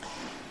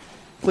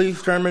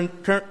Please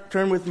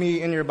turn with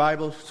me in your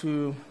Bibles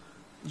to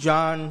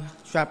John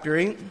chapter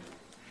 8.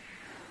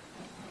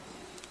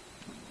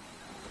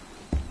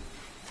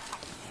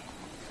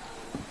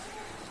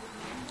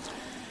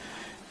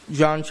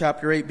 John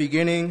chapter 8,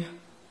 beginning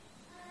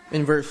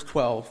in verse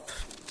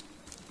 12.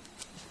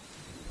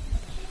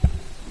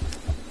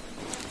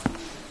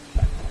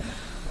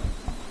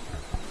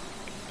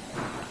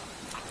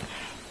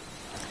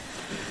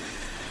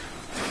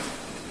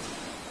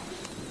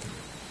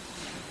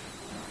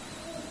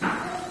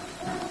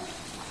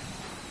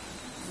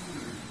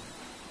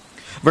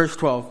 Verse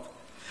 12.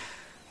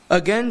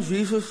 Again,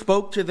 Jesus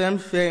spoke to them,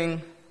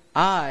 saying,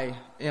 I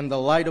am the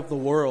light of the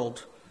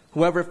world.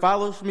 Whoever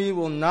follows me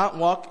will not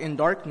walk in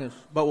darkness,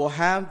 but will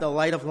have the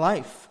light of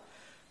life.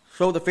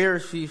 So the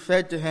Pharisees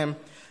said to him,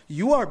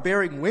 You are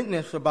bearing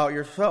witness about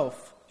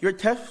yourself. Your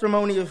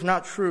testimony is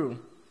not true.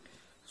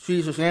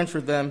 Jesus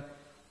answered them,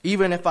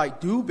 Even if I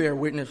do bear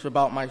witness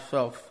about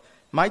myself,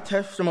 my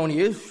testimony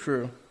is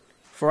true.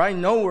 For I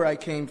know where I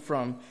came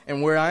from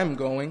and where I am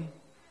going.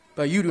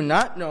 But you do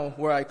not know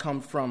where I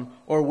come from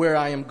or where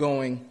I am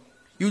going.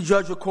 You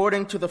judge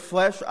according to the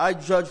flesh. I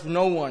judge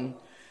no one.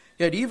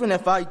 Yet even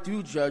if I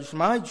do judge,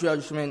 my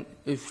judgment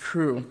is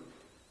true.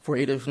 For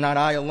it is not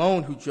I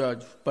alone who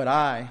judge, but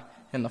I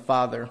and the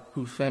Father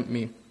who sent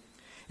me.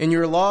 In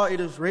your law it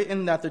is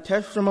written that the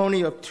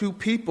testimony of two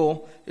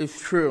people is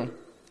true.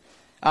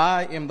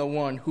 I am the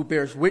one who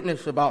bears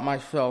witness about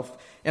myself,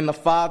 and the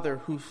Father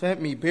who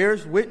sent me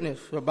bears witness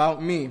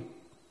about me.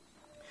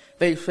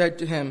 They said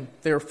to him,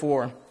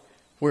 therefore,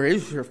 Where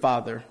is your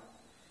Father?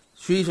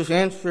 Jesus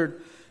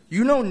answered,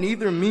 You know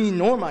neither me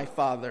nor my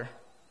Father.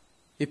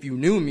 If you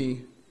knew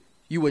me,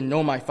 you would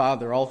know my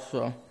Father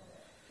also.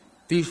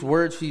 These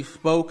words he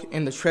spoke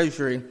in the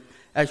treasury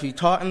as he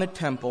taught in the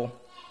temple,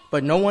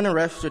 but no one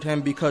arrested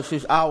him because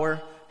his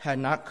hour had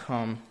not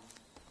come.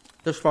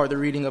 Thus far the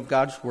reading of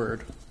God's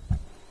word.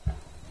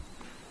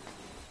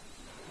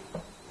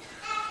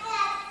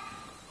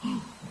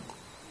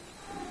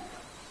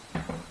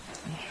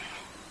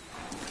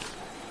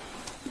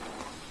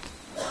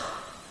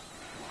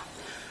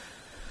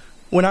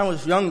 When I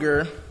was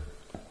younger,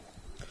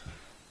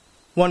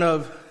 one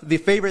of the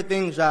favorite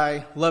things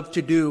I loved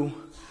to do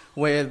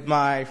with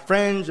my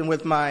friends and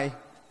with my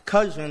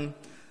cousin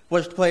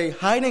was to play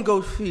hide and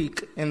go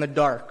seek in the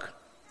dark.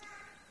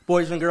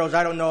 Boys and girls,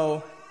 I don't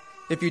know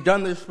if you've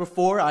done this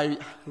before. I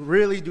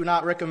really do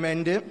not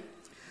recommend it.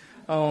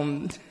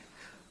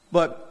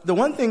 But the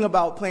one thing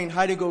about playing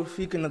hide and go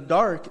seek in the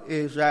dark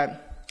is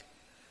that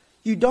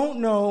you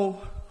don't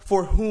know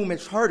for whom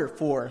it's harder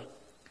for,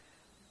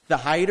 the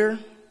hider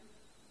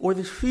or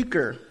the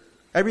seeker.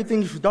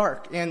 Everything's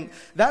dark, and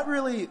that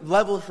really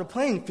levels the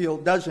playing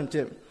field, doesn't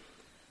it?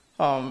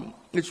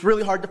 It's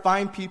really hard to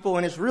find people,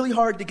 and it's really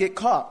hard to get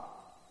caught.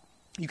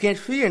 You can't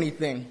see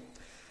anything.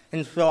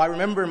 And so I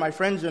remember my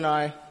friends and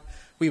I,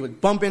 we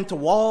would bump into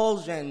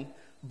walls and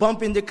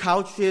bump into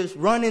couches,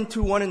 run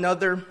into one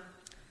another.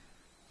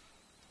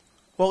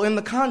 Well, in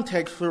the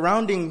context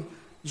surrounding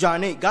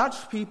John 8,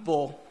 God's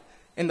people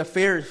and the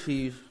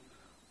Pharisees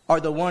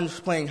are the ones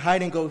playing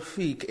hide and go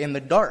seek in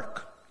the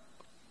dark.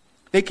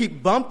 They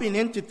keep bumping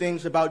into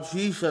things about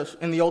Jesus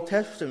in the Old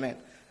Testament,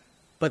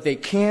 but they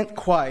can't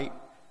quite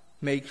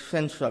make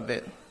sense of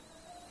it.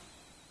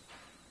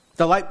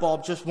 The light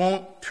bulb just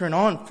won't turn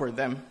on for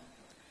them.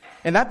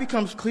 And that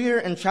becomes clear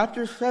in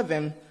chapter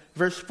 7,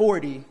 verse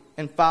 40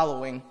 and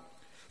following.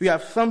 We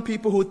have some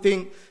people who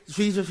think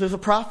Jesus is a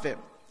prophet.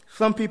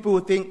 Some people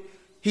who think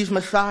he's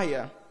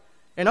Messiah.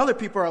 And other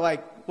people are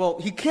like, well,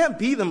 he can't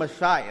be the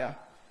Messiah.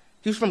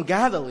 He's from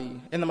Galilee,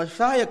 and the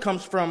Messiah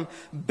comes from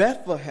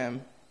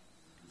Bethlehem.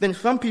 Then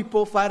some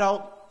people flat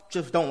out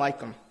just don't like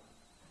him.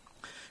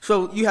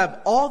 So you have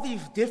all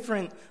these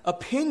different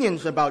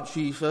opinions about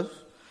Jesus,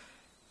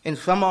 and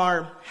some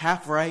are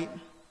half right,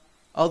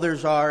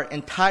 others are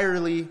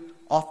entirely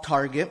off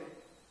target.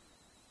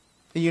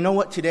 And you know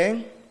what,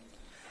 today?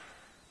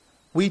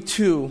 We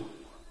too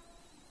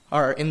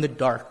are in the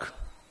dark.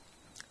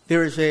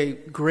 There is a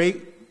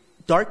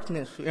great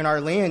darkness in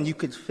our land, you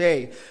could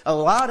say. A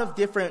lot of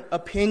different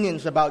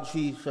opinions about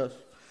Jesus.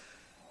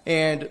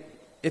 And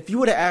if you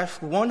were to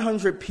ask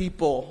 100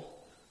 people,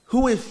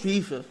 who is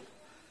Jesus?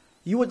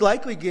 You would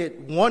likely get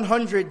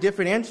 100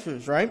 different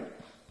answers, right?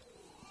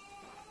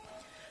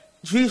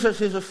 Jesus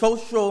is a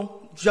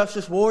social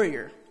justice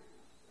warrior.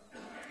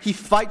 He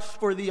fights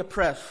for the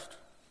oppressed.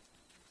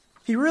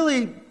 He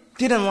really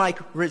didn't like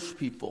rich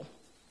people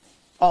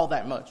all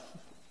that much.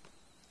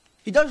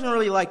 He doesn't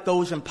really like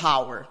those in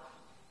power.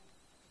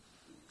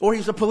 Or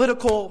he's a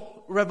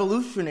political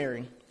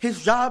revolutionary.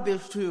 His job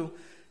is to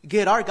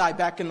get our guy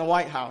back in the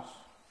White House.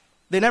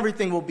 Then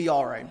everything will be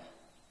all right.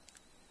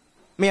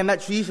 Man,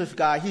 that Jesus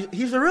guy,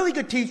 he's a really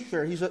good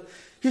teacher. He's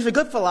a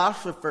good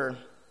philosopher.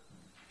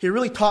 He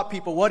really taught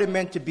people what it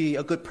meant to be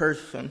a good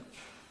person.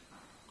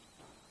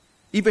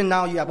 Even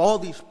now you have all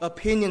these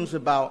opinions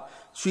about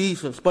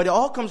Jesus, but it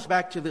all comes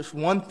back to this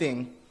one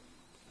thing.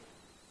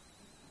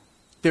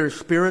 There is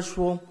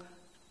spiritual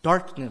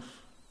darkness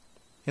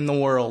in the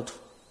world.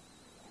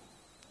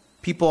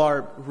 People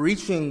are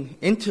reaching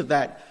into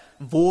that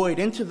void,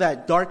 into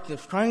that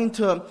darkness, trying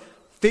to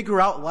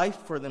figure out life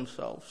for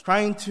themselves,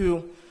 trying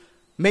to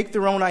make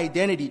their own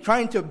identity,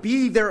 trying to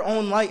be their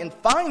own light and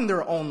find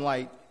their own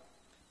light.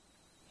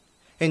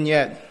 And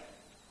yet,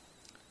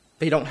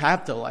 they don't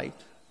have the light.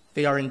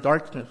 They are in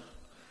darkness.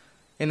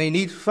 And they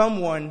need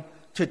someone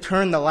to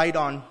turn the light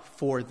on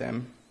for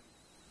them.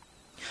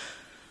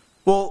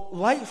 Well,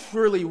 light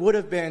surely would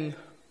have been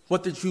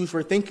what the Jews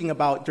were thinking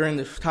about during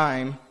this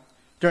time,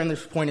 during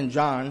this point in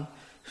John,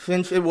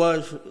 since it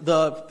was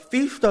the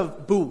Feast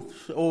of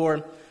Booths,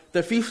 or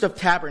the Feast of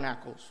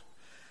Tabernacles.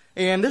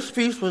 And this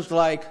feast was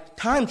like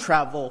time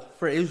travel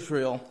for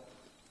Israel.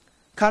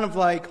 Kind of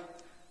like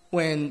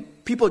when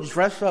people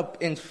dress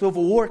up in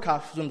Civil War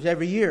costumes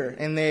every year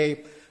and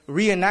they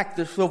reenact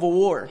the Civil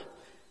War,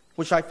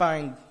 which I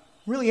find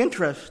really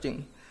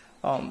interesting.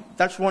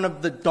 That's one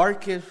of the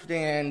darkest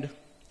and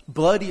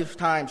bloodiest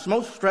times,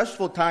 most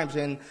stressful times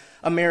in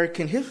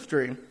American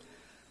history.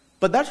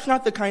 But that's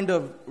not the kind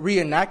of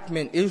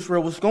reenactment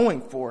Israel was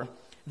going for.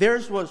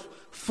 Theirs was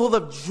full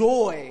of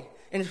joy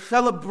and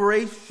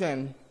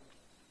celebration.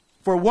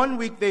 For 1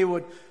 week, they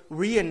would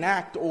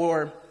reenact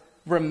or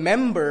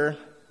remember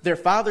their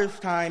father's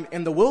time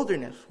in the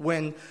wilderness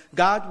when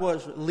God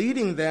was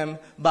leading them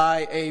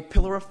by a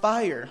pillar of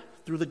fire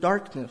through the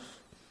darkness.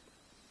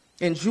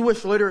 And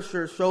Jewish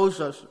literature shows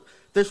us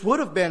this would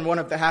have been one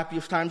of the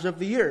happiest times of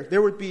the year.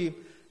 There would be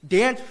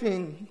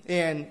dancing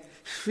and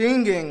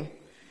singing,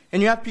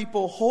 and you have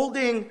people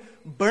holding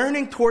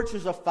burning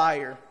torches of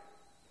fire.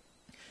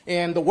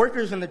 And the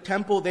workers in the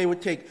temple, they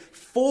would take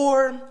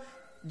 4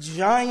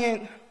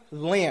 giant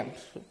lamps,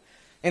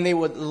 and they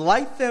would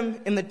light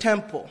them in the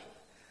temple.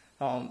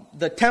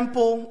 The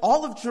temple,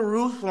 all of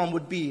Jerusalem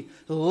would be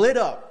lit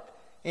up,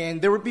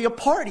 and there would be a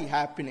party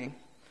happening.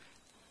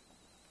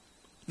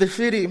 The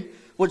city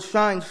would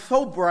shine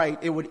so bright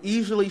it would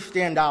easily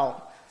stand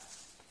out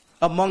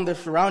among the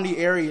surrounding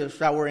areas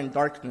that were in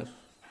darkness.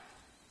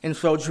 And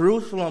so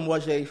Jerusalem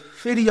was a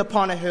city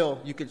upon a hill,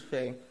 you could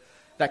say,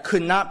 that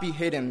could not be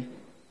hidden.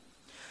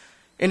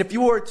 And if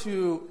you were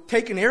to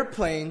take an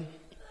airplane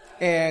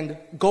and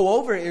go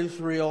over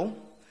Israel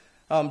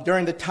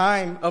during the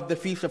time of the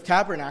Feast of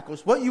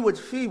Tabernacles, what you would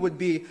see would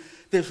be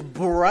this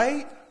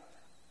bright,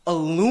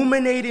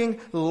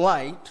 illuminating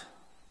light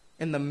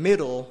in the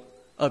middle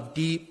of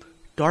deep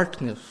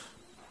darkness.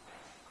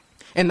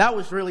 And that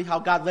was really how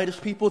God led his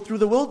people through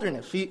the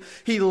wilderness.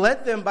 He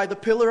led them by the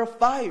pillar of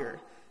fire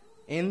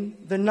in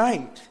the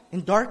night,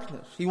 in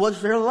darkness. He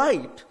was their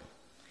light.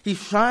 He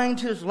shined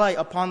his light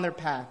upon their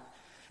path.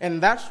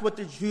 And that's what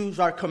the Jews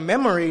are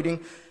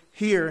commemorating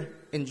here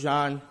in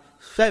John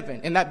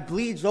 7. And that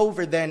bleeds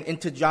over then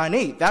into John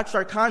 8. That's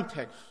our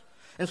context.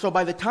 And so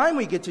by the time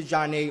we get to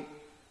John 8,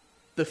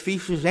 the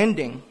feast is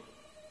ending.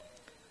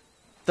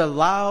 The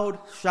loud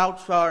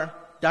shouts are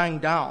dying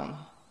down.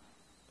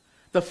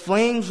 The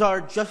flames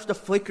are just a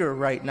flicker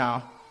right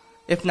now,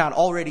 if not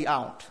already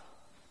out.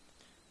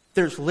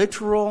 There's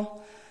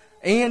literal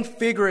and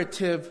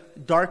figurative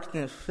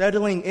darkness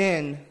settling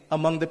in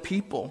among the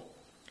people.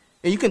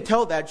 And you can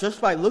tell that just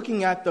by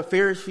looking at the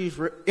Pharisees'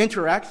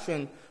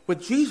 interaction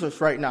with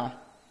Jesus right now.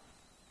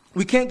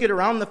 We can't get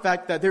around the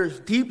fact that there's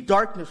deep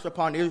darkness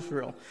upon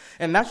Israel.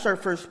 And that's our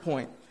first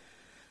point.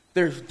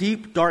 There's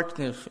deep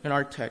darkness in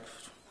our text.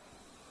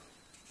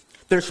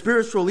 Their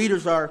spiritual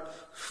leaders are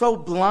so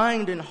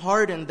blind and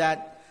hardened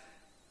that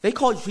they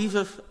call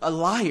Jesus a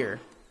liar.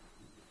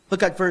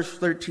 Look at verse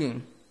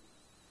 13.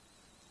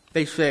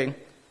 They say,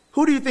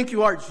 "Who do you think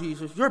you are,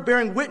 Jesus? You're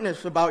bearing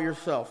witness about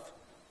yourself."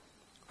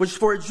 Which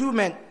for a Jew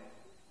meant,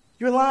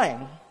 you're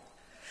lying.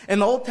 In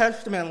the Old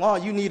Testament law,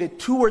 you needed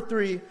 2 or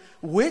 3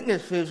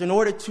 witnesses in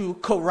order to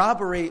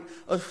corroborate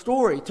a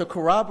story, to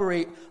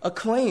corroborate a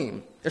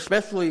claim,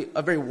 especially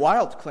a very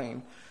wild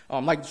claim,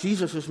 like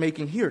Jesus is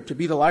making here, to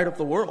be the light of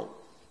the world.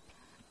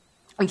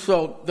 And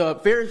so the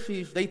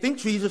Pharisees, they think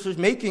Jesus is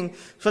making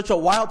such a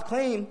wild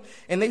claim,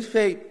 and they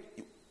say,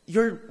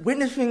 you're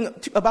witnessing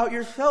about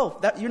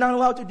yourself. That you're not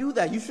allowed to do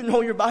that. You should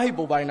know your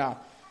Bible by now.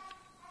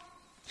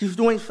 He's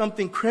doing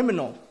something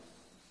criminal.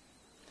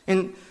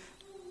 And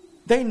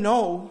they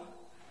know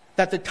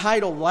that the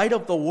title Light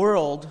of the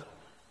World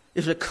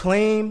is a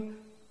claim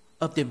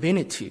of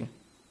divinity.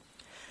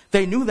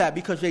 They knew that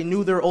because they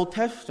knew their Old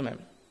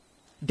Testament.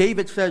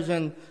 David says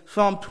in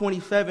Psalm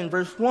 27,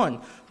 verse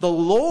 1, "The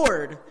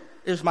Lord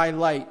is my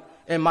light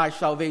and my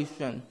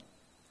salvation.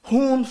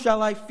 Whom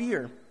shall I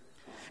fear?"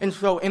 And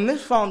so in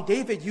this psalm,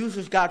 David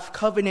uses God's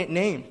covenant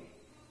name.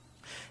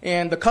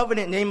 And the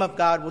covenant name of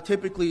God will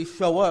typically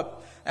show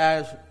up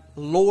as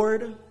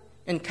Lord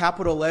in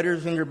capital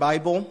letters in your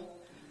Bible.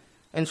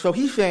 And so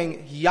he's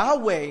saying,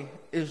 Yahweh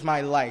is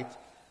my light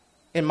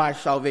and my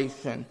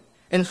salvation.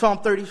 In Psalm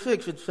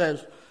 36, it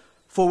says,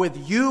 "For with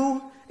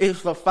you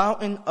is the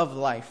fountain of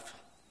life.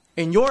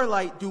 In your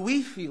light do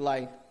we see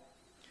light."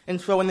 And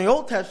so in the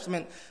Old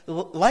Testament,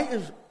 light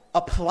is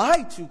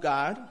applied to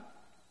God.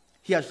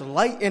 He has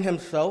light in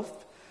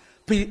himself,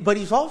 but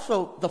he's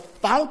also the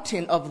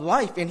fountain of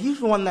life, and he's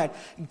the one that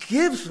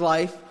gives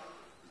life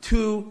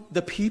to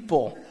the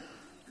people.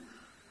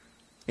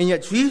 And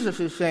yet Jesus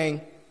is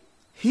saying,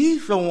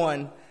 he's the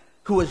one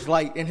who is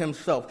light in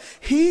himself.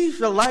 He's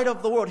the light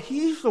of the world.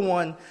 He's the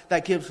one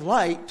that gives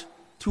light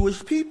to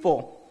his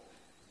people.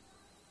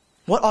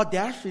 What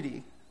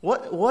audacity.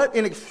 What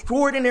an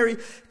extraordinary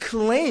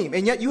claim.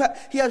 And yet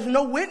he has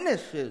no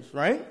witnesses,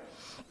 right?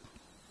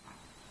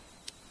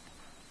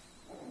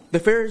 The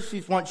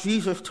Pharisees want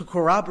Jesus to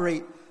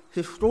corroborate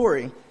his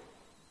story.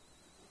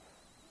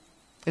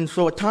 And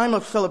so a time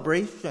of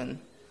celebration,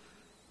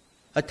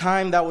 a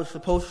time that was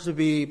supposed to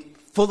be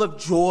full of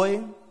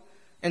joy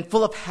and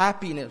full of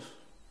happiness,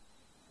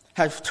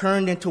 has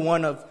turned into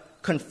one of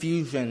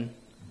confusion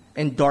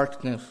and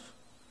darkness.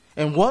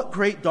 And what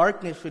great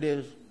darkness it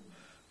is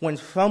when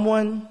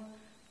someone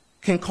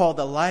can call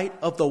the light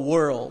of the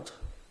world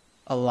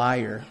a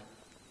liar.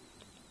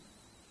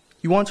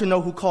 You want to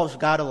know who calls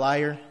God a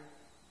liar?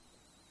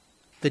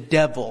 The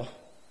devil.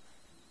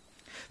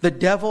 The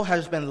devil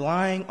has been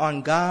lying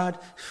on God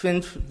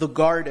since the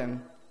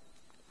garden.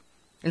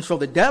 And so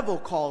the devil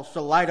calls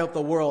the light of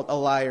the world a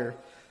liar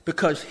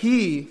because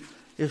he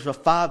is the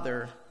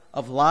father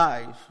of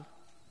lies.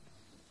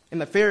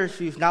 And the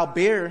Pharisees now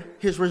bear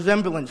his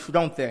resemblance,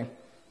 don't they?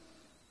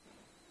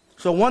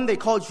 So one, they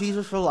call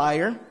Jesus a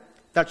liar.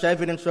 That's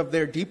evidence of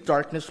their deep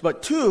darkness.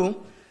 But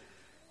two,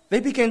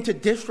 they begin to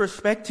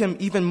disrespect him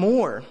even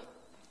more,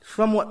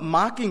 somewhat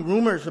mocking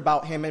rumors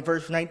about him in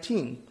verse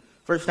 19.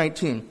 Verse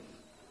 19.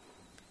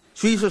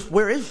 Jesus,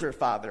 where is your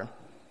father?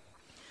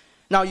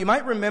 Now, you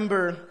might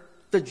remember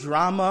the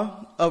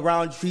drama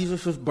around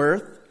Jesus'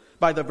 birth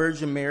by the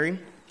Virgin Mary.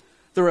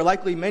 There were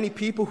likely many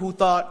people who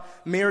thought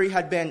Mary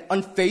had been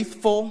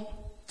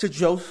unfaithful to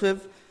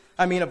Joseph.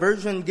 I mean, a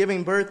virgin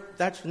giving birth,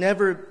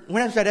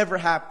 when has that ever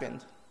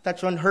happened?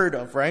 That's unheard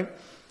of, right?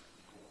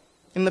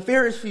 And the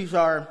Pharisees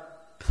are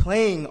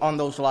playing on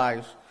those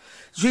lies.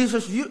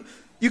 Jesus,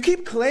 you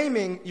keep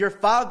claiming your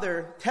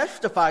father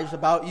testifies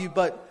about you,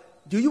 but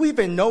do you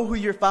even know who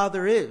your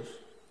father is?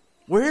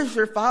 Where is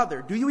your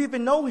father? Do you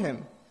even know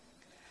him?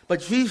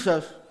 But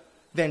Jesus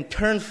then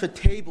turns the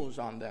tables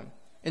on them.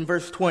 In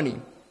verse 20,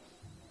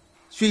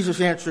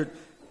 Jesus answered,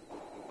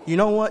 you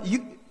know what?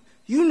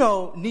 You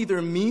know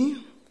neither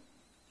me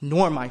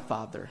nor my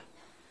Father.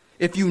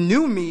 If you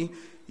knew me,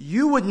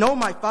 you would know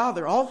my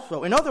Father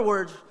also. In other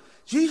words,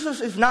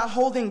 Jesus is not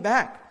holding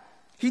back.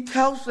 He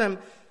tells them,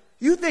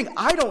 you think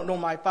I don't know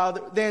my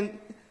Father, then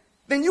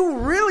you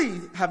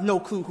really have no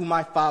clue who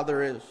my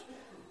Father is.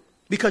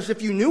 Because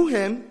if you knew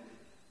him,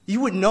 you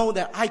would know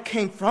that I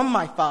came from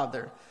my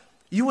Father.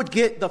 You would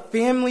get the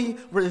family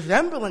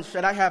resemblance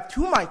that I have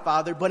to my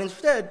Father, but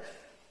instead,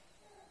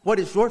 what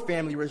is your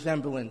family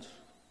resemblance?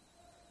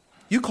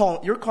 You're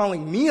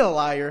calling me a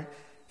liar,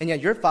 and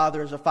yet your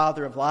father is a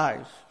father of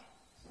lies.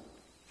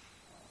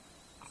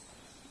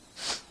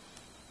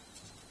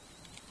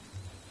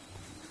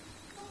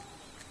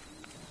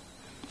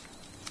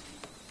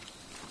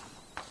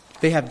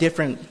 They have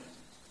different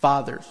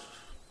fathers.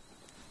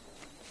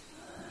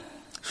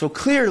 So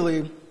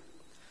clearly,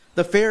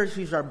 the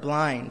Pharisees are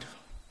blind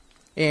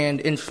and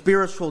in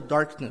spiritual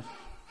darkness.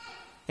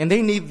 And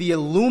they need the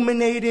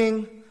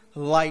illuminating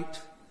light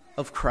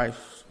of Christ.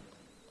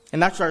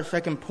 And that's our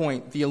second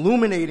point, the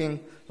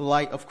illuminating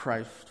light of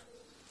Christ.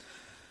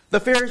 The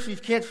Pharisees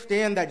can't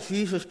stand that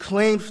Jesus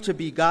claims to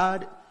be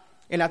God,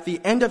 and at the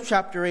end of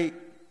chapter 8,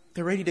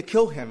 they're ready to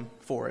kill him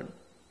for it.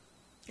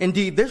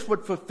 Indeed, this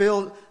would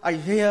fulfill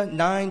Isaiah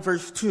 9,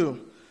 verse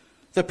 2.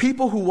 The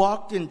people who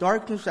walked in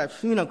darkness have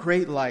seen a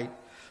great light.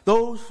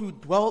 Those who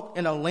dwelt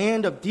in a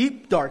land of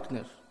deep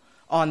darkness,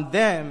 on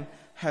them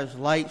has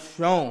light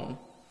shone.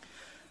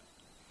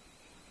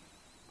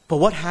 But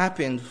what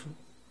happens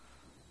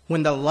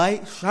when the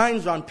light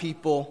shines on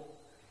people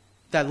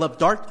that love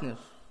darkness?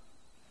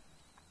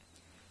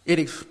 It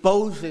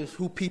exposes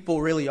who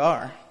people really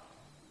are.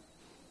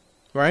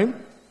 Right?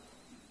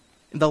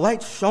 The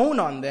light shone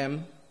on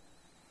them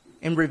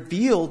and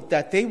revealed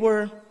that they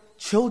were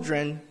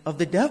children of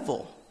the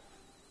devil.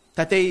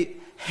 That they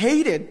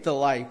hated the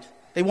light.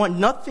 They want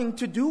nothing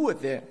to do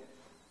with it.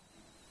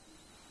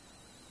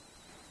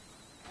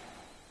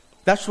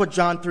 That's what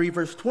John 3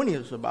 verse 20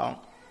 is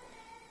about.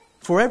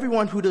 For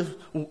everyone who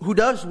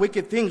does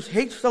wicked things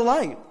hates the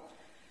light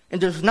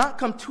and does not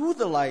come to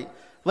the light,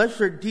 lest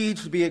their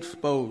deeds be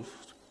exposed.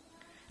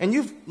 And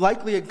you've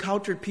likely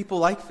encountered people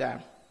like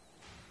that.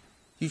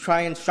 You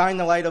try and shine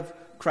the light of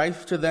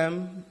Christ to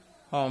them.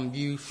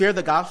 You share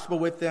the gospel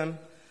with them.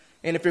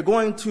 And if you're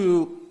going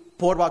to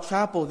Boardwalk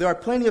Chapel, there are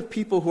plenty of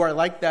people who are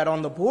like that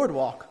on the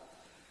boardwalk.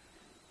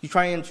 You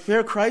try and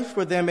share Christ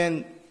with them,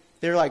 and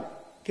they're like,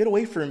 get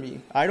away from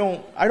me. I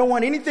don't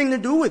want anything to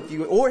do with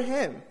you or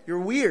him. You're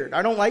weird.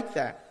 I don't like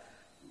that.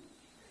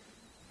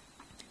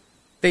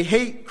 They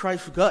hate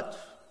Christ's guts,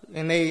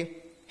 and they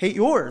hate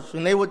yours,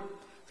 and they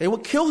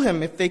would kill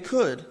him if they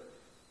could.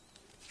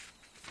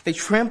 They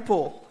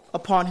trample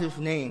upon his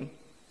name.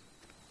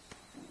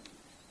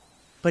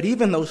 But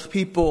even those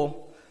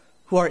people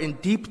who are in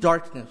deep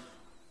darkness,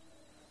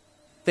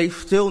 they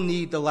still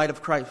need the light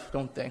of Christ,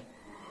 don't they?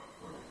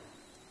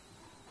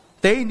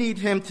 They need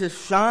him to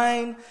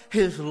shine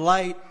his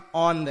light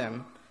on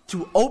them,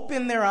 to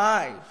open their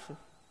eyes.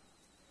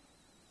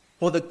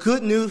 Well, the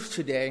good news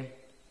today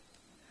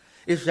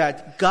is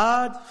that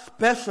God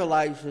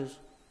specializes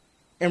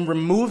in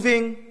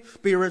removing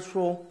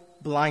spiritual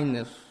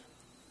blindness.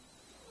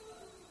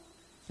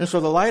 And so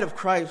the light of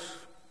Christ,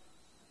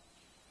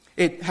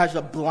 it has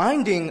a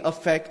blinding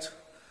effect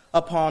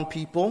upon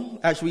people,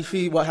 as we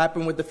see what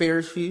happened with the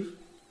Pharisees.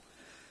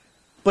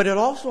 But it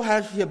also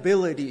has the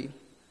ability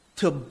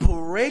to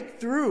break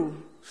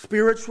through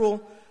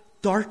spiritual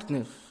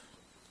darkness.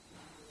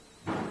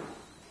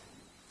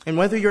 And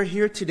whether you're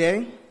here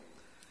today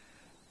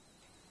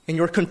and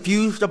you're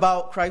confused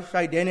about Christ's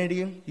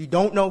identity, you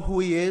don't know who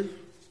he is,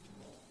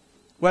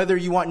 whether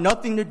you want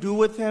nothing to do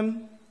with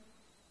him,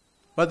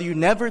 whether you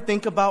never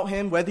think about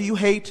him, whether you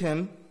hate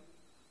him,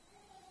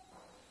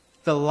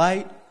 the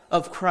light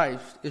of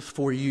Christ is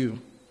for you.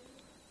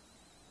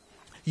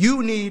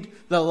 You need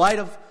the light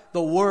of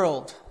the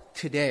world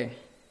today.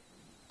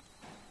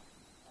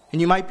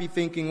 And you might be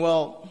thinking,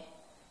 well,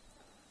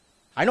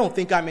 I don't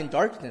think I'm in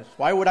darkness.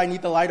 Why would I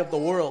need the light of the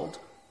world?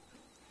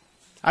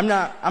 I'm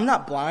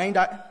not blind.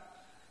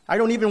 I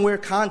don't even wear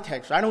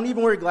contacts. I don't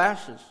even wear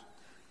glasses.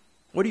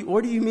 What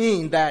do you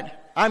mean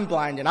that I'm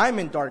blind and I'm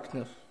in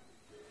darkness?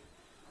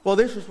 Well,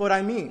 this is what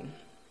I mean.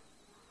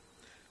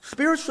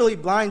 Spiritually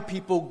blind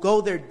people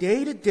go their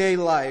day-to-day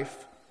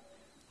life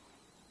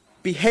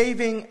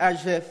behaving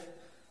as if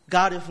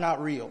God is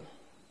not real.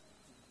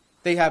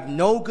 They have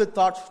no good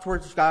thoughts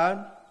towards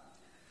God.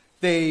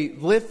 They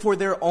live for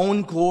their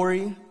own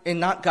glory and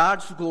not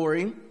God's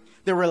glory.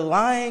 They're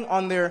relying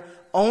on their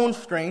own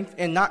strength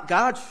and not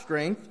God's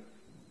strength.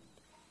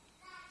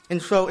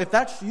 And so if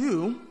that's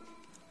you,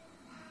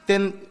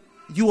 then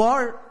you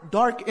are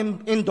dark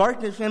in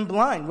darkness and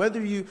blind,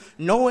 whether you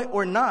know it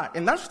or not.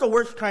 And that's the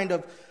worst kind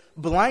of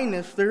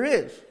blindness there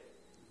is,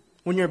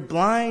 when you're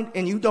blind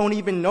and you don't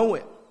even know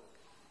it.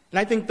 And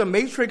I think the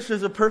Matrix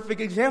is a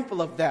perfect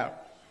example of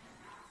that.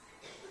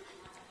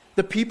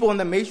 The people in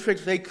the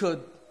Matrix, they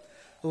could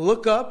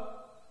look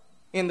up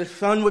and the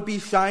sun would be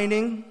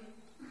shining,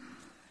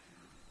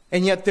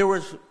 and yet there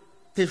was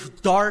this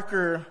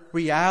darker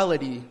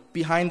reality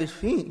behind the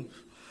scenes.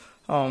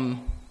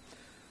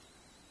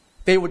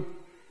 They would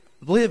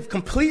live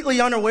completely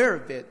unaware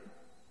of it.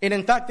 And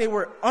in fact, they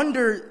were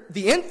under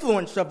the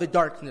influence of the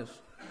darkness.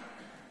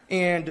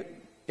 And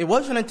it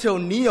wasn't until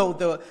Neo,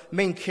 the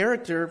main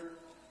character,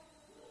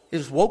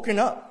 is woken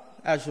up,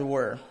 as it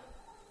were.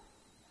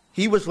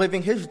 He was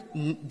living his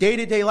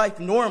day-to-day life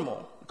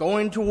normal,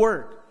 going to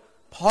work,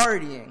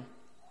 partying.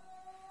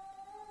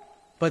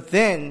 But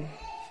then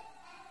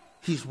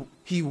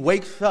he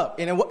wakes up.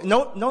 And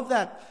note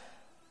that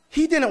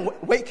he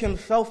didn't wake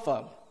himself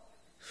up.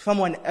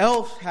 Someone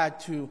else had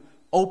to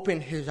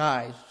open his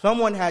eyes.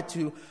 Someone had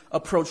to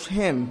approach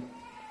him.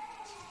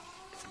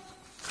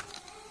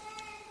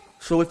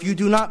 So if you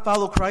do not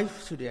follow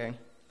Christ today,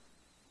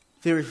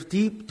 there is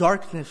deep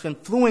darkness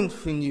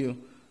influencing you,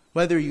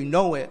 whether you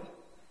know it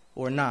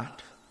or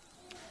not.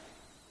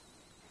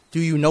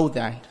 Do you know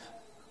that?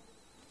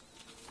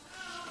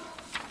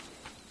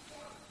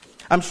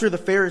 I'm sure the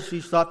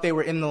Pharisees thought they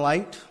were in the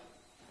light.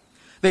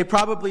 They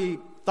probably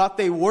thought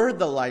they were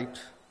the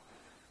light.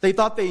 They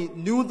thought they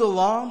knew the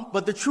law,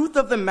 but the truth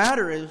of the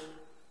matter is,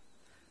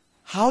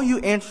 how you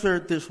answer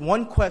this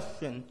one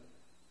question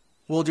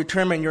will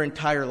determine your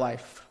entire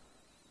life,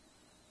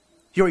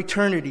 your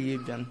eternity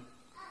even.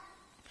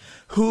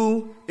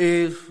 Who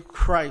is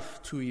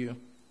Christ to you?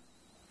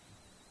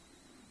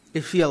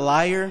 Is he a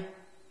liar?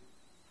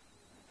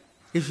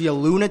 Is he a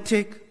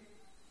lunatic?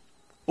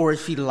 Or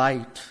is he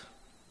light?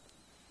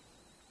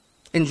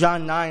 In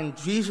John 9,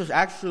 Jesus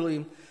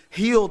actually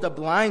healed a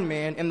blind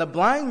man, and the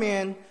blind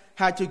man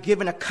had to give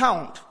an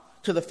account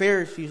to the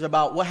Pharisees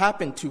about what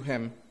happened to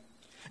him.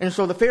 And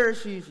so the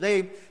Pharisees,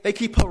 they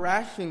keep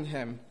harassing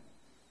him.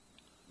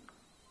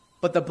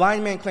 But the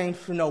blind man claims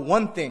to know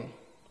one thing.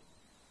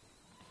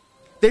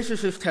 This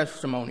is his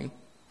testimony.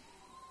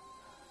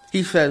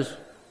 He says,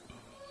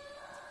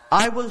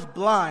 I was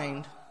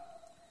blind,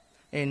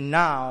 and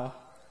now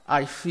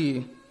I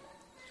see.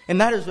 And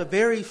that is a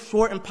very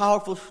short and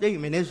powerful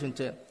statement, isn't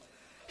it?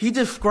 He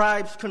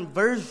describes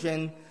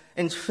conversion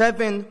in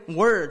 7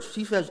 words.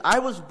 He says, I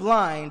was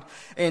blind,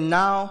 and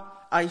now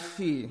I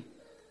see.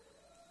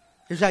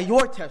 Is that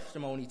your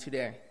testimony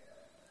today?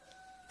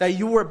 That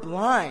you were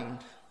blind?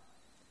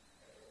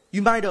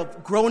 You might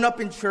have grown up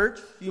in church.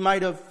 You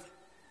might have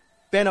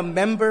been a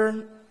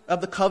member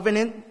of the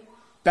covenant,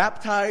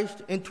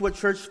 baptized into a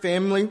church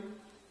family.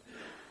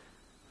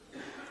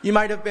 You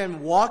might have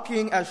been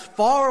walking as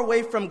far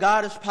away from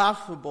God as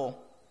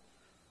possible.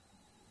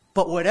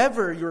 But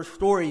whatever your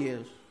story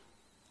is,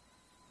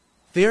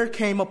 there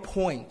came a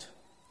point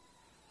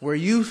where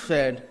you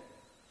said,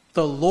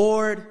 the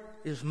Lord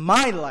is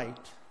my light.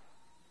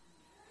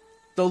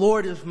 The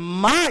Lord is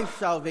my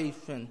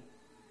salvation.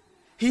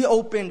 He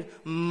opened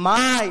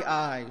my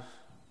eyes.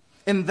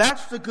 And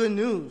that's the good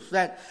news,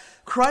 that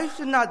Christ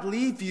did not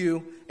leave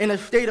you in a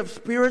state of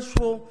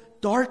spiritual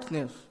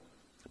darkness,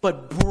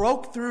 but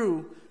broke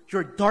through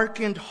your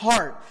darkened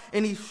heart.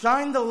 And he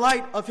shined the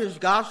light of his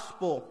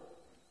gospel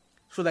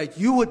so that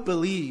you would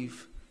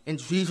believe in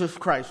Jesus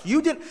Christ.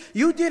 You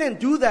didn't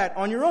do that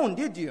on your own,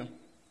 did you?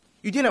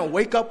 You didn't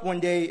wake up one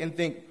day and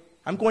think,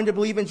 I'm going to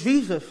believe in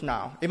Jesus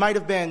now. It might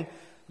have been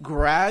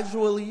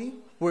gradually,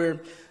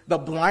 where the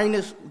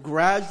blindness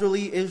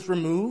gradually is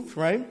removed,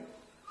 right?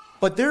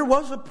 But there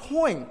was a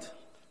point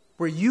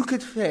where you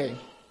could say,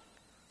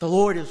 the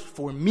Lord is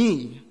for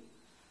me.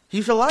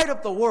 He's the light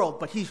of the world,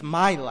 but he's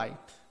my light.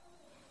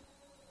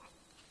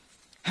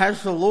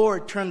 Has the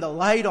Lord turned the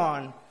light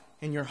on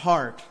in your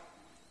heart?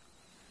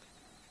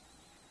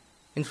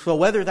 And so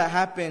whether that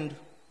happened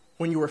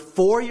when you were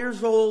 4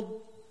 years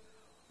old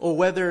or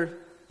whether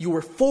you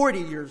were 40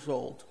 years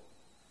old,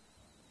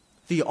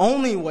 the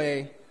only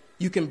way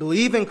you can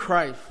believe in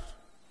Christ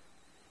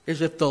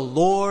is if the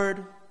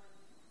Lord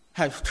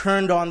has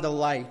turned on the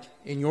light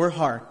in your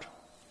heart.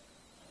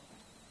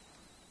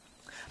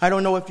 I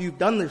don't know if you've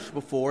done this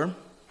before,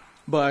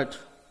 but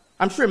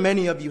I'm sure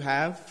many of you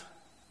have.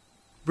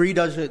 Bree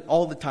does it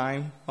all the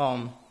time.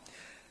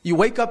 You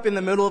wake up in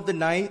the middle of the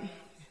night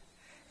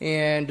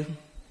and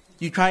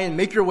you try and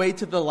make your way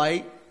to the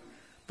light,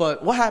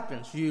 but what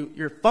happens?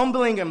 You're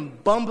fumbling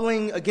and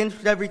bumbling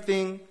against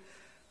everything.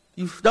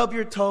 You stub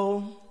your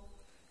toe.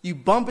 You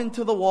bump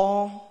into the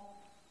wall.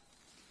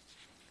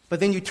 But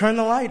then you turn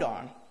the light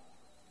on.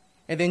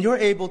 And then you're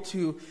able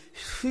to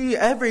see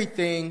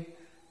everything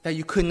that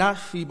you could not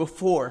see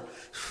before.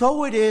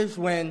 So it is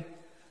when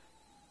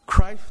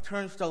Christ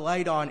turns the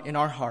light on in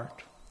our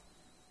heart.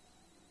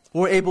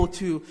 We're able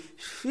to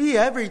see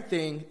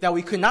everything that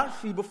we could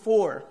not see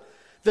before.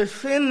 The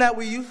sin that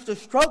we used to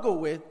struggle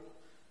with,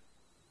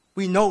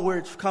 we know where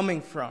it's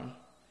coming from.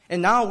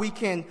 And now we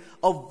can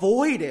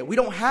avoid it. We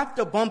don't have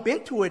to bump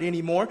into it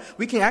anymore.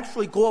 We can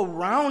actually go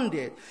around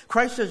it.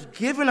 Christ has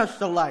given us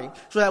the light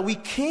so that we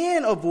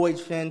can avoid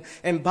sin.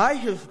 And by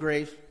his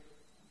grace,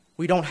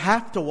 we don't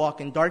have to walk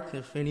in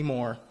darkness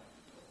anymore.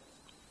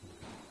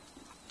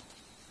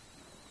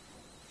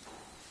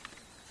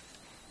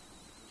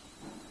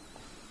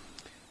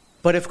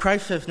 But if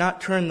Christ has not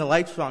turned the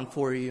lights on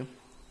for you,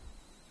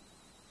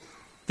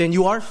 then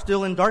you are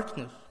still in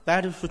darkness.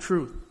 That is the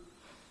truth.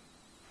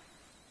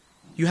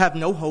 You have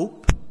no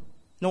hope,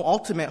 no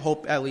ultimate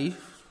hope at least.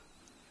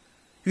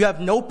 You have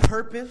no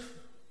purpose,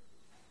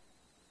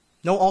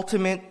 no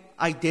ultimate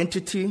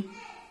identity.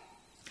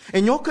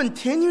 And you'll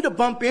continue to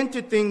bump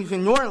into things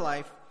in your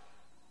life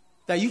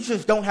that you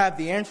just don't have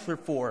the answer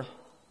for.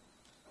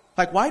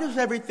 Like, why does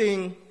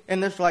everything in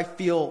this life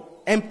feel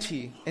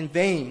empty and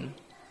vain?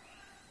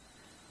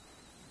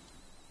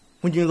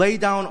 When you lay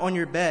down on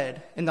your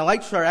bed and the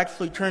lights are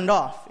actually turned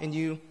off and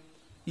you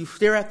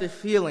stare at the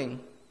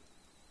ceiling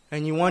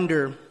and you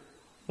wonder,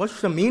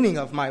 what's the meaning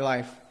of my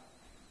life?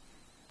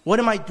 What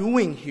am I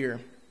doing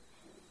here?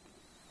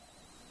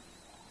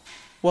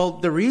 Well,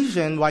 the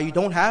reason why you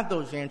don't have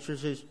those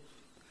answers is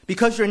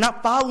because you're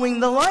not following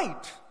the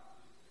light.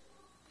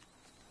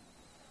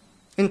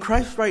 And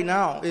Christ right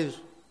now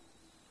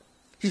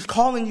he's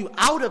calling you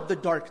out of the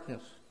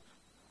darkness.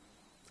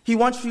 He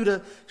wants you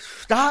to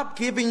stop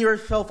giving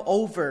yourself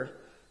over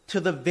to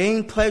the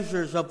vain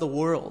pleasures of the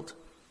world.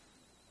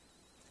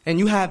 And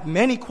you have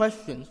many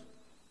questions,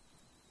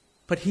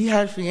 but he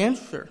has the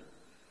answer.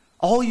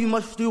 All you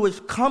must do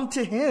is come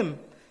to him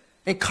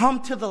and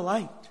come to the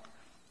light.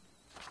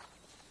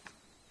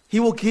 He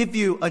will give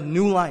you a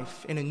new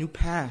life and a new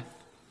path.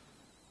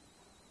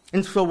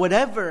 And so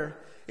whatever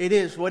it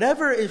is,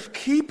 whatever is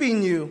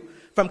keeping you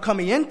from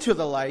coming into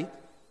the light,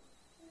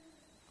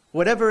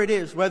 whatever it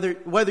is,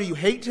 whether you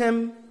hate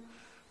him,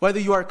 whether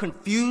you are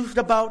confused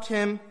about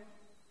him,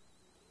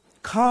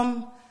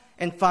 come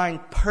and find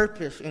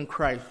purpose in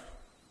Christ.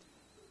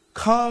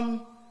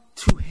 Come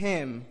to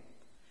him,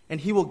 and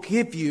he will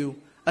give you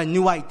a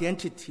new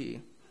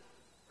identity.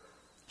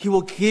 He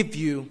will give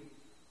you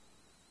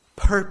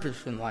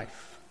purpose in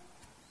life.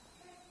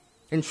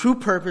 And true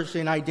purpose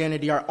and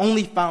identity are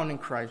only found in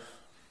Christ.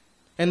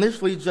 And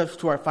this leads us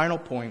to our final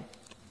point.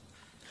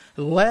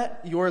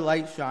 Let your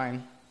light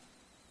shine.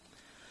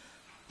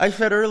 I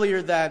said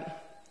earlier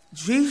that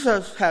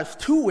Jesus has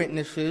two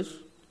witnesses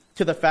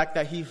to the fact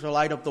that he's the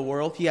light of the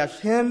world. He has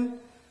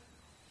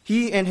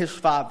he and his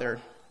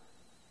Father.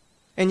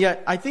 And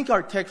yet, I think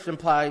our text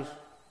implies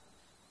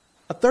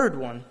a third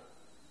one.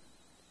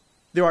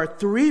 There are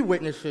three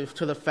witnesses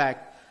to the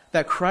fact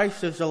that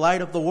Christ is the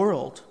light of the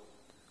world.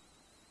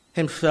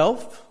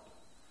 Himself,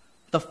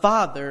 the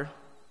Father,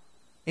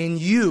 and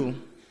you.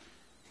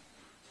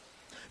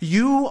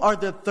 You are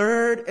the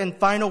third and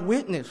final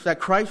witness that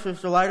Christ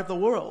is the light of the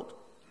world.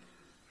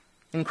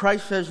 And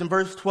Christ says in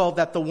verse 12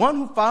 that the one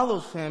who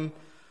follows him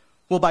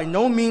will by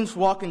no means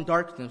walk in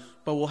darkness,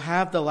 but will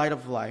have the light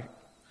of life.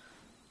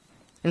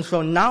 And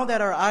so now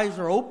that our eyes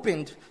are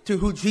opened to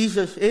who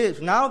Jesus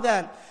is, now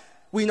that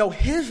we know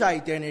his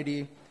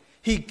identity,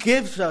 he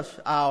gives us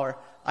our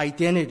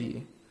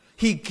identity.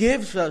 He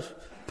gives us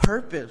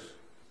purpose.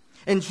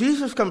 And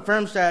Jesus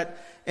confirms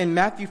that in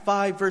Matthew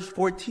 5, verse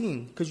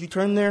 14. Could you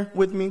turn there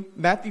with me?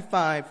 Matthew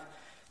 5,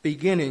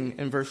 beginning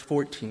in verse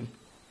 14.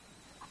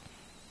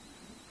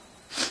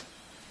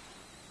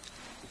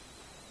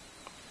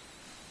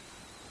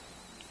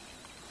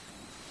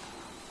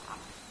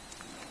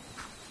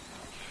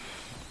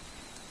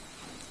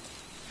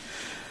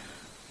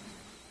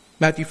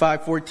 Matthew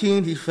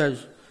 5:14, he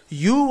says,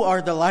 "You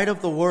are the light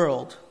of the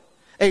world.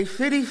 A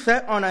city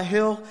set on a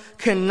hill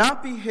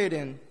cannot be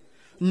hidden,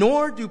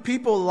 nor do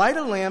people light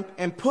a lamp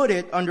and put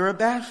it under a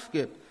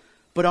basket,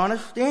 but on a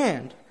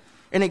stand,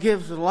 and it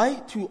gives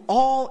light to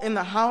all in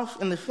the house.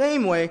 In the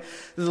same way,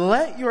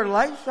 let your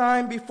light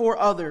shine before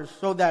others,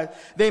 so that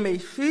they may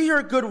see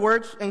your good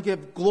works and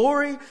give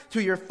glory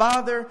to your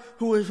Father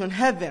who is in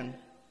heaven."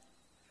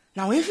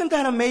 Now, isn't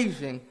that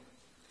amazing?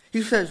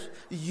 He says,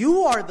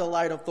 you are the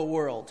light of the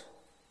world.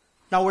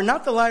 Now, we're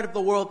not the light of the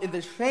world in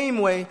the same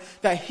way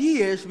that he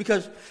is,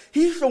 because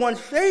he's the one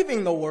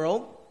saving the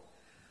world.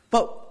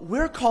 But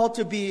we're called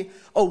to be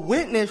a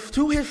witness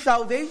to his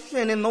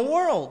salvation in the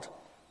world.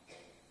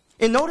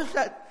 And notice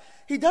that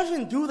he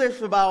doesn't do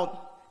this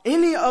about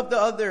any of the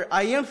other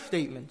I am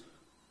statements.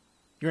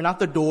 You're not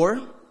the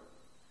door.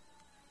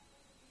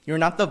 You're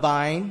not the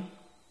vine.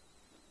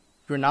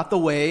 You're not the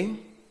way.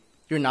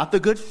 You're not the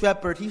good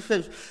shepherd. He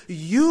says,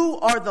 you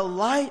are the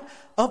light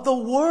of the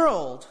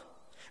world.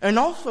 And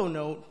also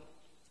note,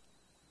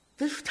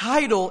 this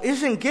title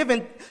isn't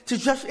given to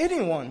just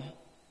anyone.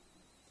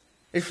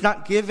 It's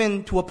not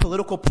given to a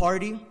political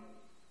party.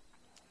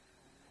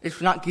 It's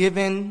not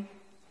given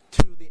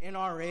to the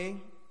NRA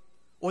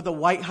or the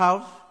White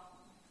House.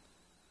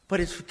 But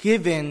it's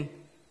given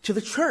to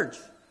the church.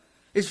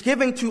 It's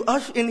given to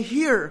us in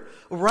here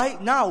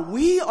right now.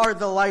 We are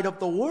the light of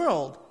the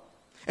world.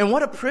 And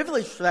what a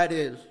privilege that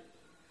is.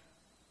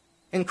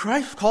 And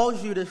Christ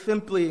calls you to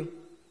simply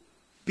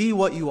be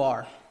what you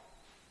are.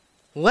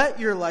 Let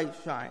your light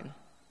shine.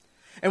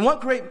 And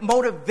what great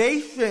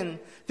motivation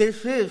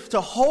this is to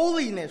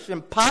holiness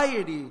and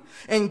piety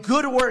and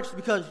good works,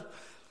 because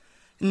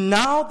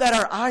now that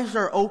our eyes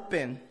are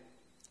open,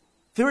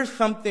 there is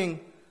something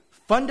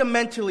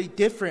fundamentally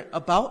different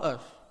about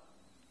us.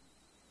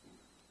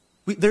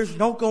 There's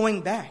no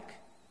going back.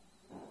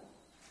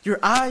 Your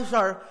eyes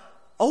are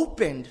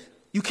opened.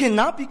 You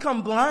cannot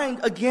become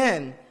blind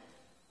again.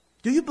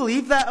 Do you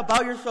believe that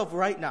about yourself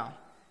right now?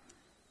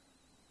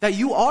 That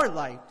you are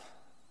light.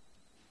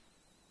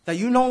 That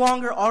you no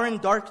longer are in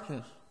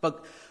darkness,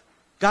 but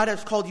God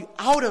has called you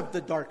out of the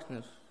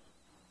darkness.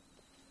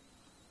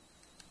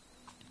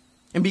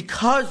 And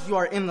because you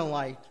are in the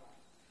light,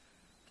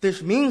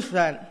 this means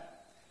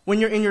that when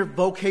you're in your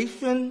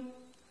vocation,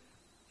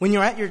 when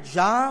you're at your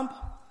job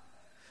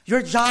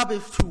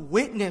is to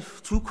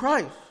witness to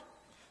Christ.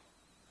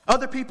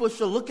 Other people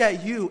should look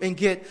at you and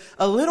get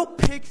a little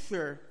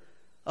picture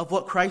of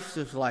what Christ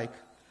is like.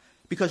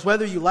 Because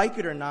whether you like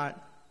it or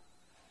not,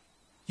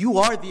 you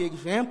are the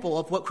example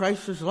of what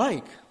Christ is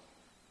like.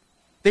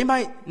 They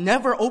might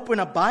never open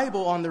a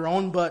Bible on their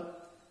own,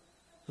 but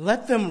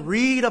let them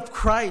read of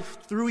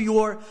Christ through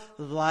your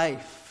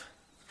life.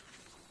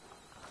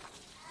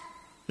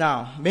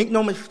 Now, make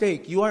no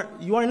mistake, you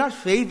are not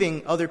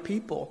saving other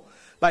people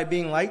by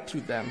being light to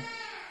them.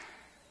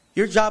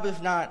 Your job is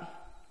not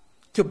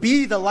to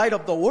be the light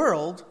of the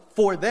world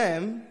for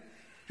them.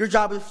 Your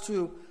job is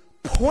to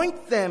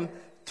point them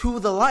to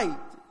the light.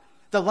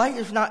 The light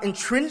is not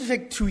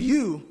intrinsic to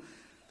you,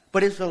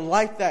 but it's a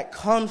light that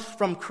comes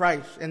from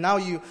Christ. And now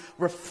you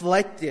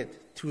reflect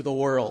it to the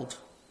world.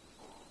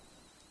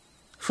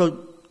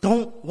 So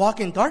don't walk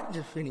in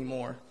darkness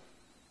anymore.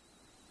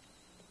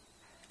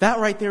 That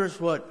right there is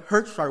what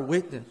hurts our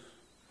witness.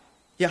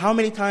 Yet how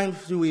many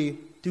times do we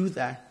do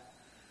that?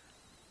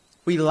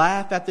 We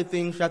laugh at the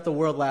things that the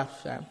world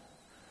laughs at.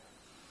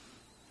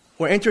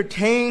 We're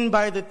entertained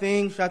by the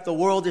things that the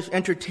world is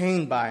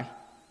entertained by.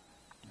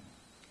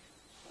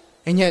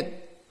 And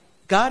yet,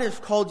 God has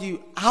called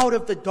you out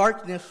of the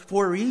darkness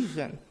for a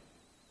reason.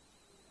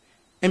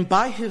 And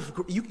by His,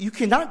 you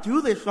cannot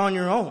do this on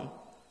your own.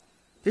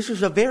 This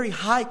is a very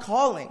high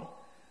calling.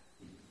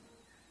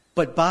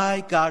 But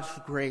by God's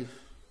grace,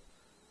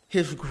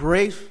 His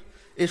grace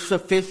is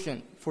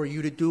sufficient for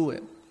you to do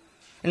it.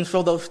 And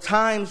so those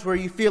times where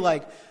you feel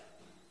like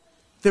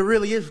there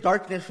really is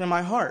darkness in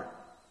my heart,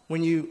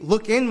 when you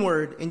look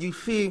inward and you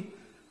see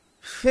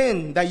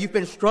sin that you've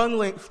been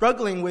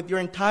struggling with your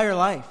entire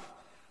life,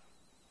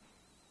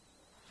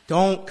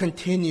 don't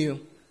continue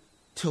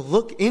to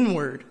look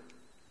inward.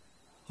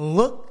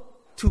 Look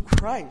to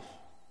Christ.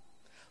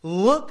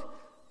 Look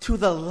to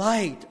the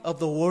light of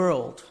the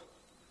world.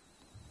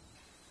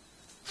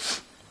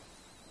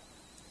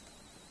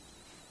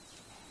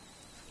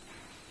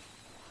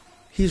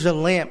 He's a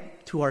lamp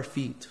to our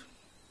feet.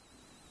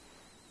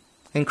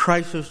 And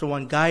Christ is the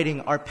one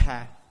guiding our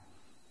path.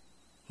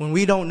 When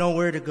we don't know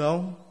where to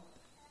go,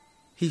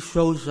 He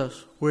shows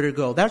us where to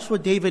go. That's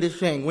what David is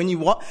saying. When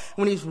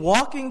he's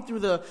walking through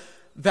the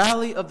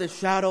valley of the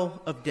shadow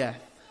of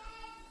death,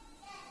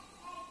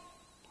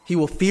 he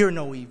will fear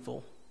no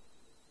evil.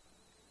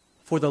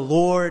 For the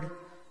Lord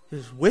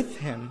is with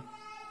him.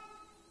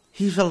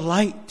 He's a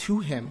light to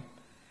him.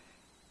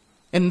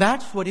 And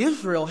that's what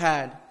Israel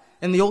had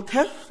in the Old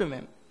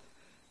Testament.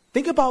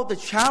 Think about the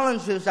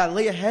challenges that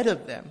lay ahead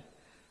of them.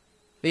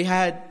 They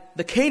had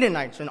the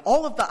Canaanites and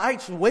all of the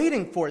ites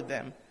waiting for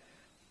them.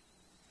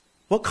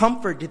 What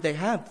comfort did they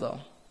have, though?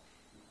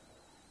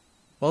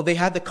 Well, they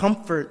had the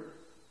comfort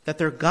that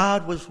their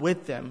God was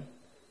with them.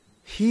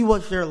 He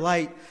was their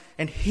light,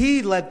 and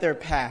He led their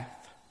path.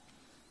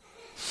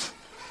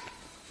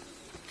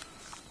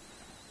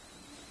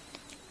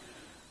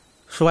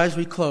 So as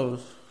we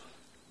close,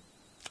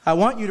 I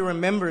want you to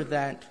remember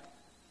that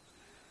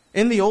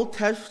in the Old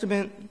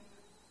Testament,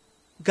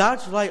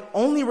 God's light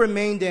only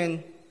remained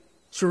in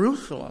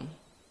Jerusalem.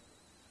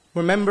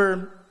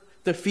 Remember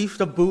the Feast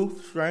of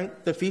Booths,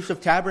 right? The Feast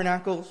of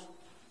Tabernacles.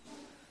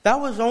 That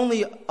was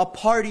only a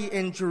party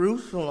in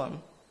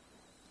Jerusalem.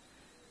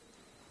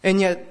 And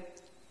yet,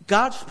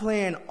 God's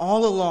plan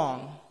all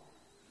along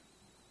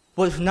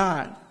was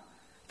not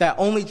that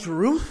only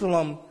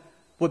Jerusalem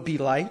would be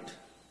light,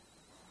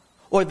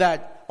 or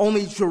that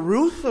only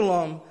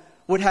Jerusalem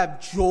would have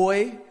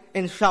joy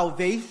and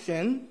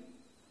salvation,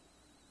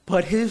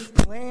 but His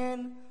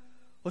plan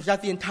was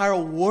that the entire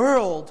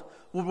world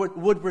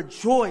would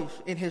rejoice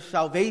in His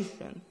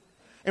salvation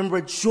and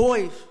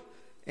rejoice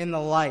in the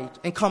light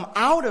and come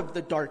out of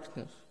the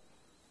darkness.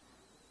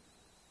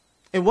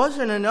 It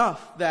wasn't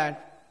enough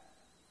that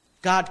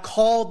God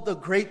called the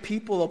great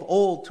people of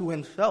old to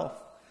Himself.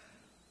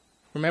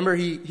 Remember,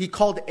 He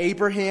called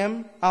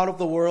Abraham out of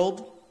the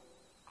world.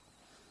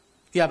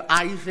 You have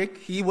Isaac,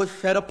 he was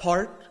set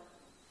apart.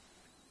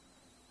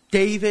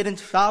 David and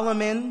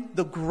Solomon,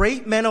 the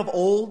great men of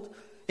old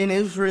in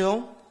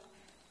Israel.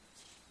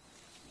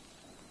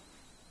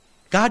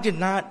 God did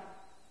not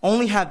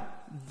only have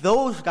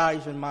those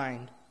guys in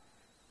mind,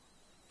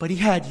 but He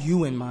had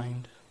you in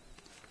mind.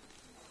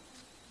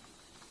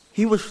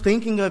 He was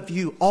thinking of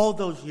you all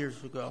those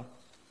years ago.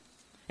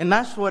 And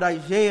that's what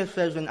Isaiah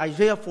says in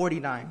Isaiah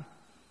 49.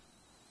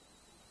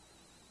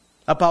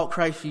 About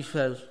Christ, he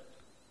says,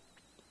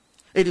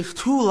 "It is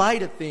too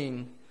light a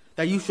thing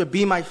that you should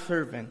be my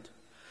servant,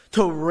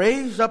 to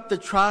raise up the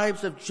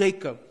tribes of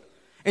Jacob,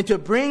 and to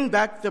bring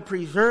back the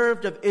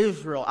preserved of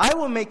Israel. I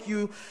will make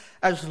you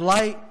as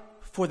light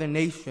for the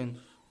nations,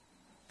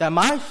 that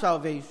my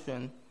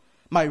salvation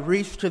might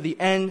reach to the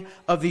end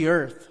of the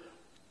earth."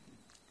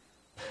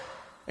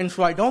 And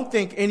so I don't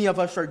think any of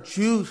us are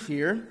Jews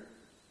here.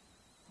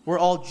 We're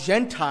all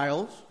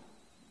Gentiles.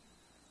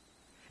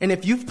 And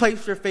if you've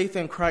placed your faith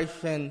in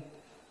Christ, then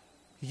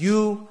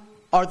you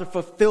are the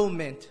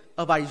fulfillment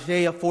of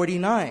Isaiah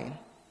 49.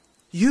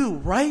 You,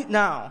 right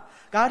now,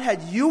 God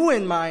had you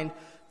in mind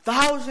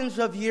thousands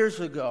of years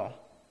ago.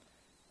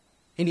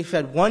 And He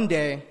said, one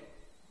day,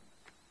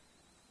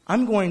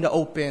 I'm going to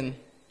open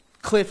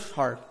Cliff's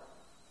heart.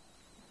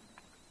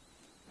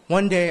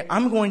 One day,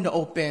 I'm going to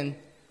open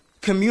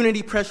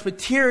Community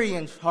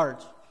Presbyterian's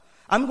hearts.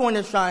 I'm going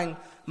to shine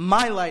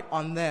my light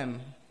on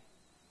them.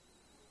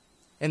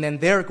 And then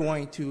they're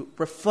going to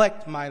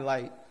reflect my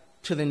light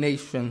to the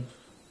nations.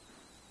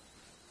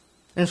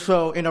 And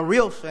so, in a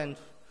real sense,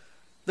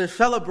 the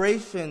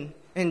celebration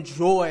and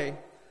joy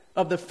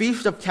of the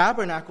Feast of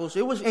Tabernacles,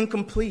 it was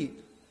incomplete.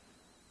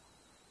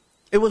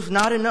 It was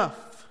not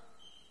enough.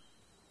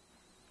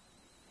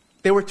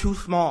 They were too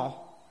small.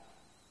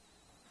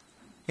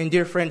 And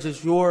dear friends,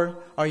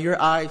 are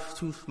your eyes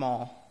too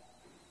small?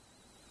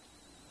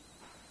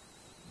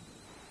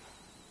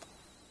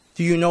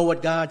 Do you know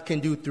what God can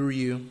do through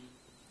you?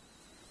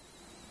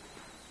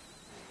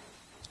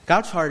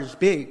 God's heart is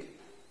big.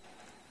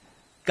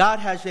 God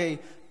has a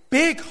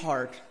big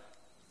heart.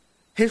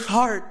 His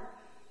heart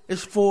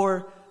is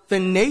for the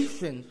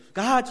nations.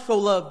 God so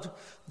loved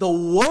the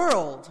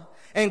world,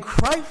 and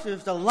Christ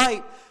is the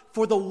light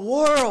for the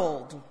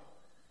world.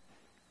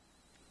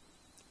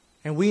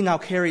 And we now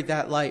carry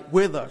that light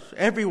with us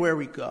everywhere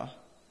we go.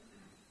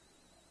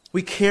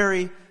 We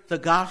carry the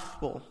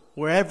gospel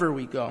wherever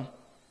we go.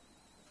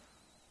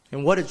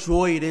 And what a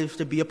joy it is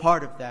to be a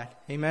part of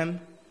that. Amen?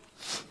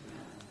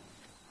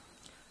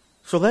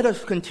 So let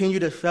us continue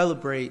to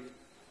celebrate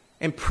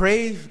and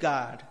praise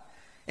God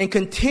and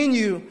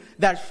continue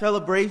that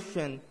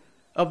celebration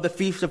of the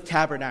Feast of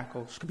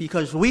Tabernacles,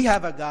 because we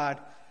have a God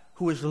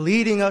who is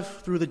leading us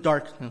through the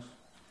darkness.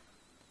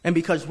 And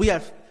because we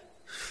have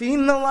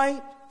seen the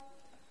light,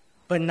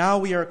 but now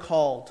we are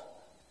called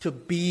to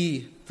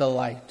be the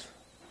light.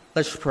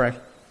 Let's pray.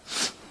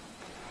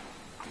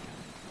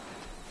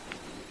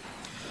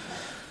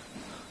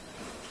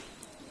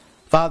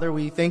 Father,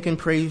 we thank and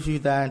praise you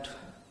that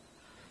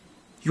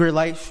your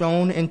light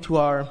shone into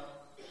our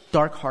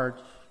dark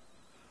hearts.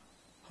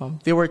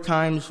 There were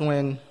times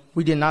when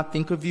we did not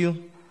think of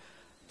you,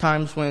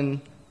 times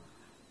when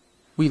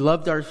we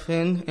loved our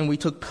sin and we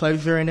took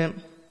pleasure in it.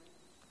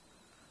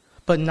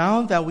 But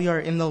now that we are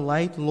in the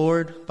light,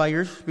 Lord, by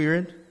your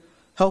Spirit,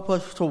 help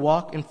us to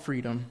walk in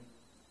freedom.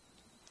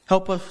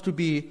 Help us to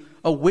be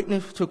a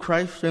witness to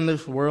Christ in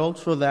this world,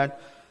 so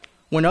that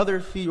when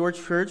others see your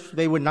church,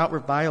 they would not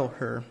revile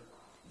her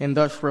and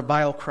thus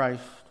revile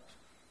Christ.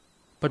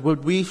 But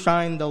would we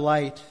shine the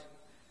light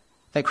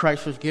that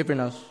Christ has given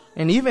us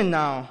And even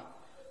now,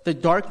 the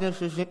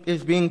darkness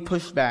is being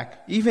pushed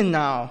back. Even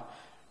now,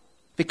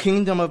 the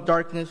kingdom of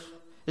darkness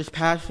is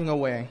passing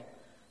away.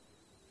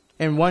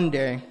 And one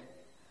day,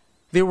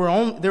 there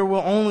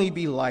will only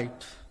be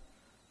light.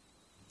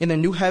 In the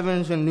new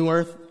heavens and new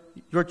earth,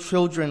 your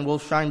children will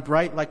shine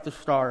bright like the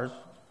stars.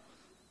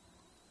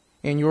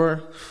 And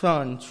your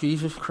Son,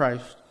 Jesus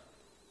Christ,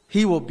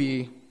 He will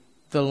be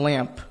the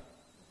lamp.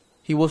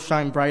 He will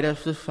shine bright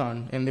as the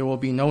sun, and there will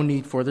be no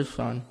need for the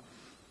sun.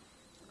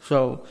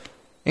 So,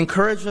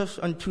 encourage us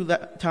unto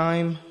that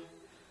time,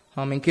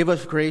 and give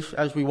us grace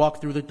as we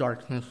walk through the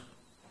darkness.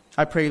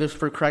 I pray this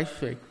for Christ's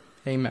sake.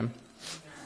 Amen.